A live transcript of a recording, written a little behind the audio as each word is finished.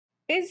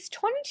Is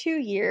 22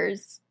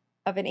 years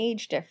of an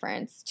age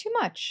difference too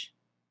much?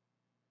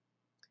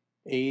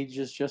 Age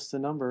is just a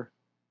number.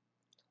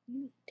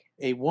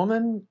 A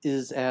woman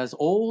is as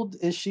old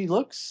as she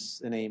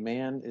looks, and a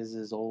man is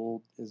as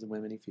old as the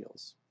women he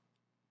feels.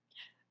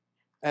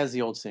 As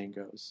the old saying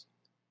goes.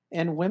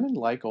 And women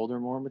like older,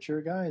 more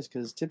mature guys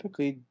because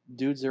typically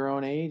dudes their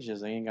own age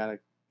is they ain't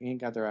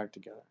got their act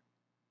together.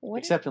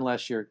 Except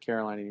unless you're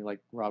Caroline and you like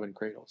Robin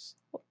Cradles.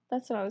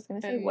 That's what I was going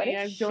to say. And What if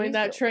I've she's joined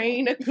that the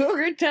train at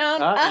Cougar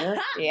Town.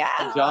 Yeah.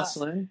 And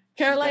Jocelyn.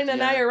 Caroline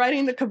and I are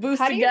riding the caboose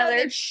How do you know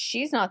together. that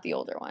she's not the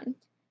older one?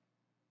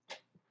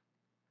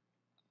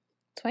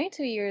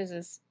 22 years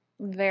is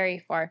very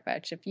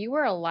far-fetched. If you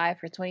were alive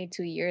for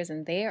 22 years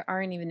and they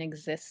aren't even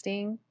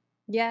existing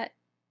yet,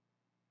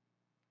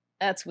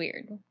 that's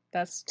weird.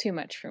 That's too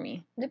much for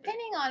me.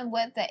 Depending on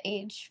what the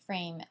age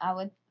frame, I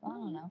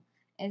don't know.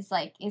 It's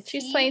like, is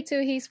She's he...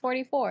 22, he's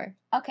 44.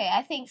 Okay,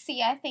 I think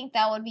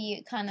that would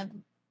be kind of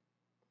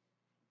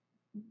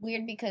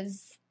weird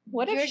because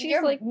what if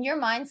your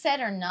mindset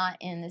are not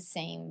in the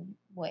same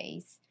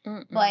ways.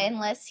 Mm-mm. But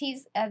unless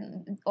he's,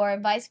 or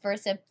vice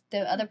versa,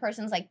 the other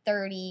person's like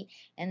 30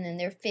 and then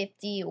they're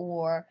 50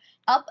 or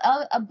up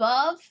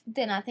above,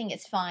 then I think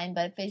it's fine.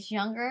 But if it's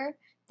younger,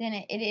 then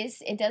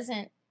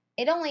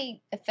it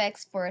only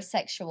affects for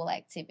sexual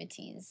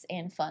activities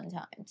and fun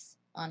times,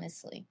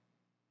 honestly.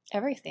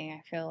 Everything,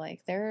 I feel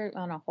like. They're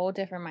on a whole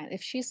different mind.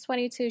 If she's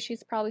 22,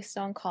 she's probably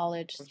still in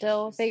college,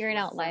 still figuring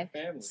out life,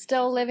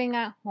 still living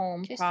at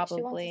home, probably.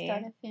 She wants to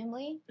start a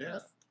family? Yeah.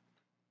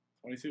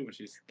 22 when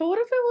she's... But what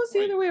if it was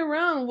the other way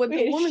around? What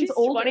the woman's she's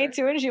older?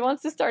 22 and she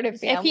wants to start a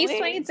family? If he's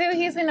 22,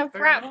 he's in a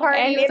frat And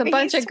party with a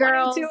bunch of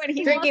girls and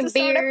he drinking wants to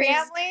start beers. a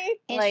family?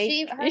 And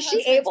Like, is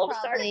she able to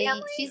start a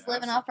family? She's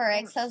living off her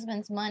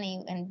ex-husband's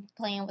money and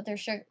playing with her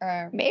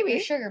sugar, Maybe. her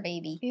sugar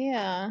baby.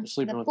 Yeah. You're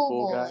sleeping The with the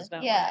pool pool guy.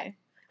 boy. Yeah.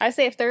 I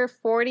say if they're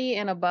 40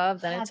 and above,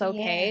 then it's Javier.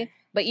 okay.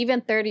 But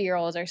even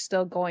 30-year-olds are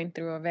still going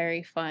through a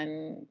very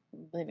fun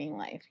living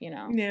life, you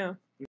know? Yeah.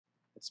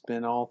 It's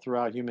been all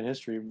throughout human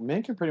history.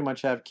 Men can pretty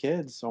much have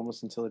kids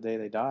almost until the day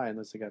they die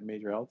unless they got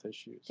major health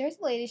issues. There's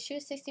a lady, she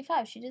was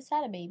 65. She just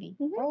had a baby.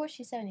 Mhm. Or was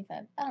she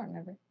 75? I don't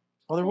remember.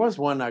 Well, there was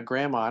one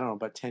grandma, I don't know,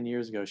 about 10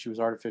 years ago. She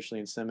was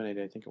artificially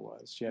inseminated, I think it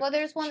was. She had, Well,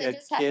 there's one she that had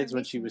just happened kids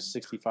when she was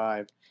recently.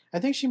 65. I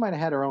think she might have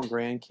had her own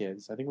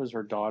grandkids. I think it was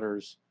her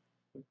daughter's.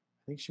 I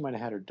think she might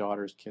have had her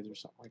daughter's kids or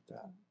something like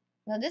that.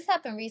 No, this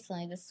happened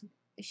recently.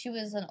 She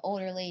was an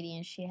older lady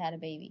and she had a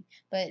baby.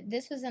 But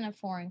this was in a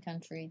foreign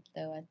country,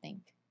 though, I think.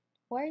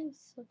 Why are you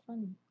so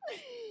funny?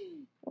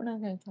 We're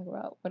not going to talk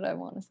about what I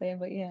want to say,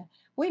 but yeah.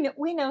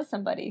 We know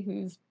somebody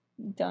who's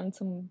done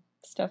some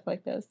stuff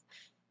like this.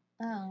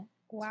 Oh.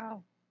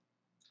 Wow.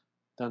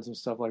 Done some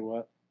stuff like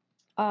what?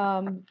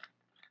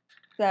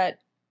 That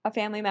a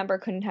family member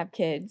couldn't have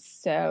kids,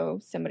 so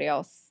somebody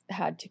else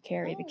had to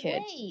carry the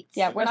kid. Wait.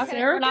 Yeah, we're not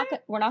going Did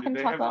to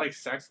they talk have about. like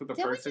sex with the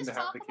Did we person just to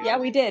have talk the about kid? Yeah,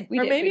 we did.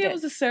 Or maybe it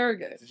was a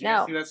surrogate. Did you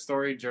guys see that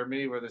story in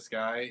Germany where this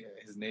guy,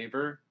 his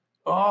neighbor?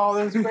 Oh,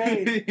 that was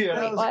great. Yeah.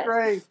 That was What?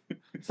 great.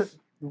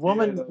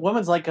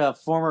 Woman's like a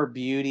former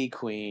beauty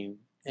queen,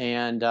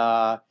 and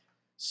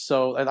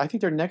so I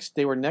think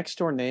they were next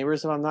door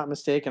neighbors, if I'm not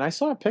mistaken. I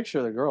saw a picture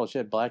of the girl. She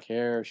had black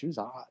hair. She was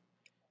hot,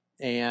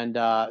 and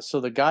so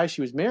the guy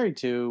she was married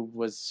to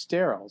was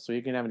sterile, so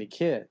he couldn't have any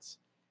kids.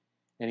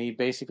 And he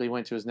basically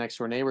went to his next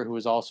door neighbor, who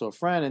was also a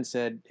friend, and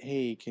said,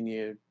 "Hey, can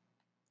you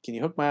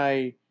hook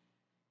my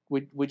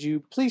would you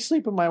please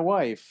sleep with my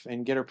wife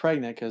and get her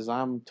pregnant because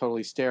I'm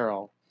totally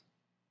sterile."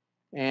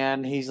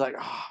 And he's like,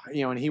 oh,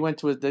 and he went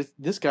to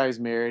this guy's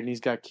married and he's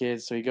got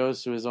kids, so he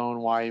goes to his own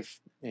wife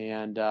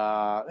and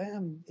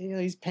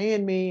he's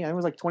paying me. It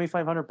was like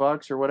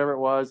 $2,500 or whatever it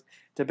was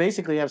to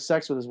basically have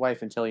sex with his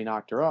wife until he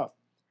knocked her up.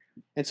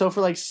 And so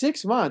for like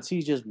 6 months,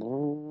 he's just,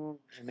 and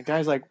the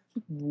guy's like,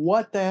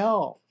 what the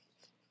hell?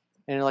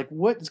 And they're like,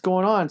 what's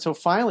going on? So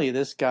finally,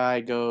 this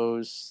guy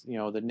goes,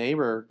 the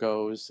neighbor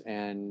goes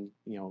and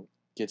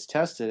gets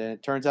tested, and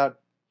it turns out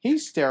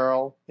he's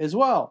sterile as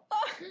well.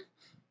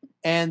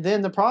 And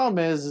then the problem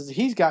is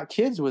he's got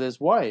kids with his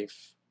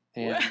wife,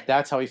 and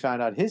that's how he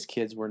found out his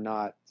kids were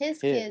not his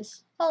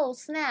kids. Oh,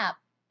 snap.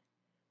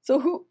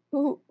 So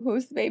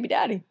who's the baby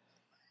daddy?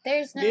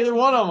 There's no... Neither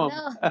one of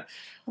them. No.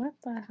 What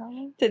the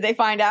hell? Did they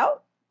find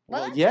out?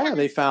 Well, Yeah,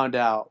 they found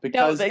out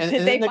because did and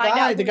they then find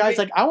out the who guy's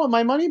they- like, I want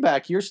my money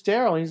back. You're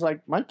sterile. And he's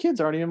like, my kids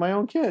aren't even my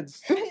own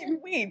kids.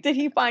 Wait, did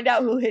he find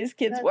out who his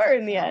kids That's were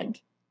in the funny.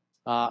 end?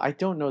 I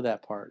don't know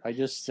that part. I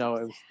just know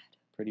it was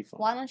pretty fun.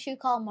 Why don't you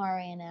call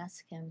Mari and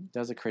ask him?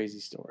 That's a crazy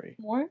story.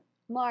 More?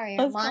 Mari,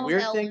 Let's or call-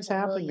 Weird Montel things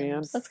happen, man.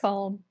 Williams. Let's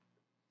call him.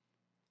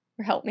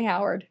 Or help me,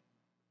 Howard.